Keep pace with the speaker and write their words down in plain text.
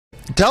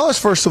Tell us,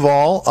 first of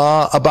all,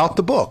 about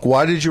the book.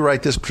 Why did you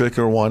write this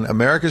particular one,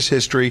 America's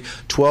History,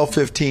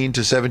 1215 to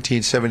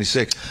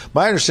 1776?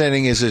 My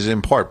understanding is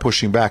in part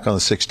pushing back on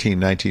the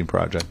 1619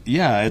 project.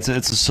 Yeah, it's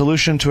a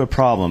solution to a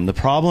problem. The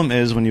problem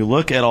is when you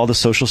look at all the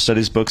social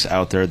studies books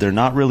out there, they're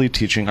not really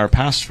teaching our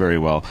past very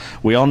well.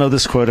 We all know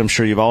this quote. I'm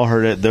sure you've all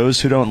heard it.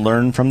 Those who don't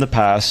learn from the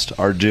past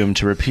are doomed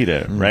to repeat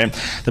it, right?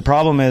 The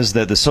problem is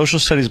that the social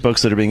studies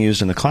books that are being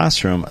used in the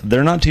classroom,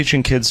 they're not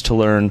teaching kids to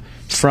learn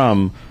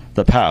from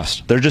the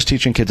past. They're just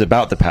teaching kids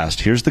about the past.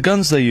 Here's the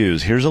guns they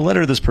use. Here's a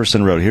letter this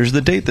person wrote. Here's the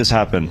date this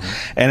happened.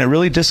 And it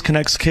really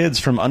disconnects kids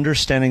from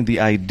understanding the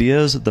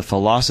ideas, the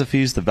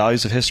philosophies, the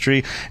values of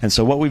history. And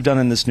so what we've done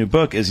in this new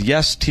book is,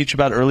 yes, teach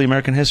about early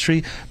American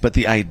history, but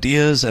the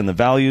ideas and the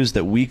values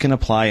that we can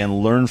apply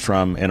and learn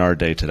from in our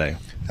day today.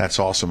 That's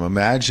awesome.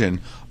 Imagine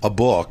a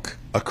book,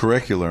 a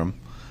curriculum,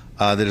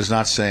 that is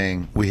not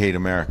saying we hate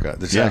America.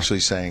 That's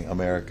actually saying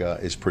America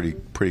is pretty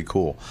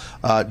cool.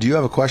 Do you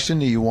have a question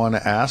that you want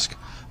to ask?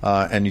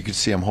 And you can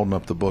see I'm holding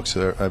up the book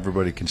so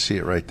everybody can see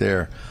it right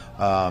there.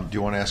 Do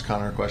you want to ask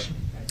Connor a question?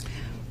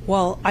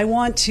 Well, I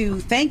want to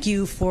thank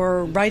you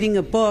for writing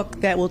a book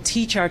that will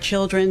teach our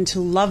children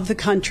to love the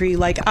country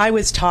like I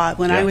was taught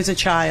when I was a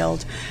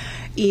child.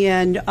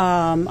 And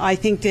I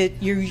think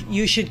that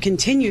you should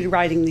continue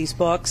writing these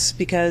books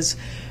because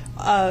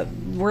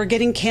we're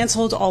getting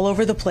canceled all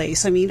over the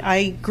place. I mean,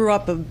 I grew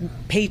up a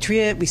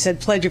patriot. We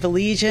said Pledge of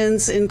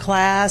Allegiance in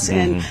class,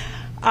 and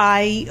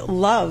I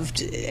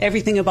loved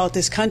everything about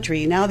this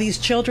country. Now these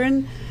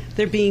children,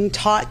 they're being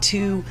taught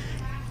to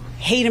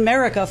hate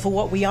America for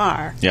what we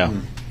are. Yeah.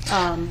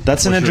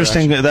 That's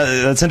interesting.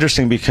 That's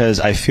interesting because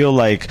I feel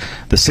like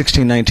the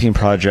 1619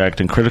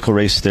 project and critical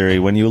race theory,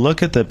 when you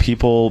look at the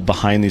people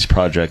behind these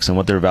projects and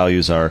what their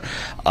values are,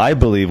 I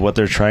believe what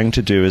they're trying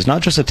to do is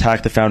not just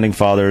attack the founding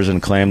fathers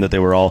and claim that they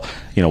were all,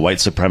 white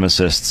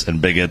supremacists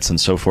and bigots and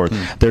so forth.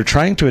 They're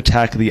trying to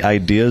attack the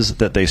ideas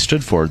that they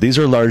stood for. These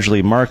are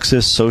largely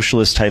Marxist,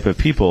 socialist type of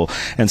people.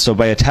 And so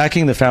by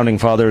attacking the founding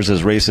fathers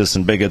as racists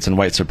and bigots and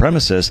white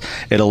supremacists,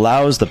 it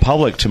allows the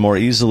public to more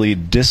easily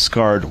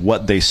discard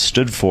what they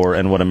stood for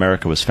and what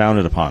America was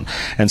founded upon.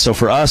 And so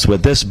for us,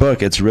 with this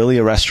book, it's really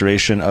a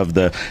restoration of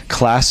the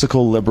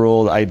classical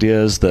liberal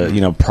ideas,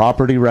 the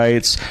property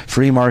rights,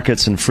 free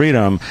markets, and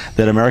freedom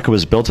that America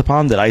was built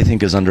upon that I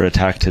think is under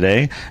attack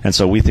today. And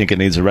so we think it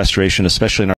needs a restoration, especially in our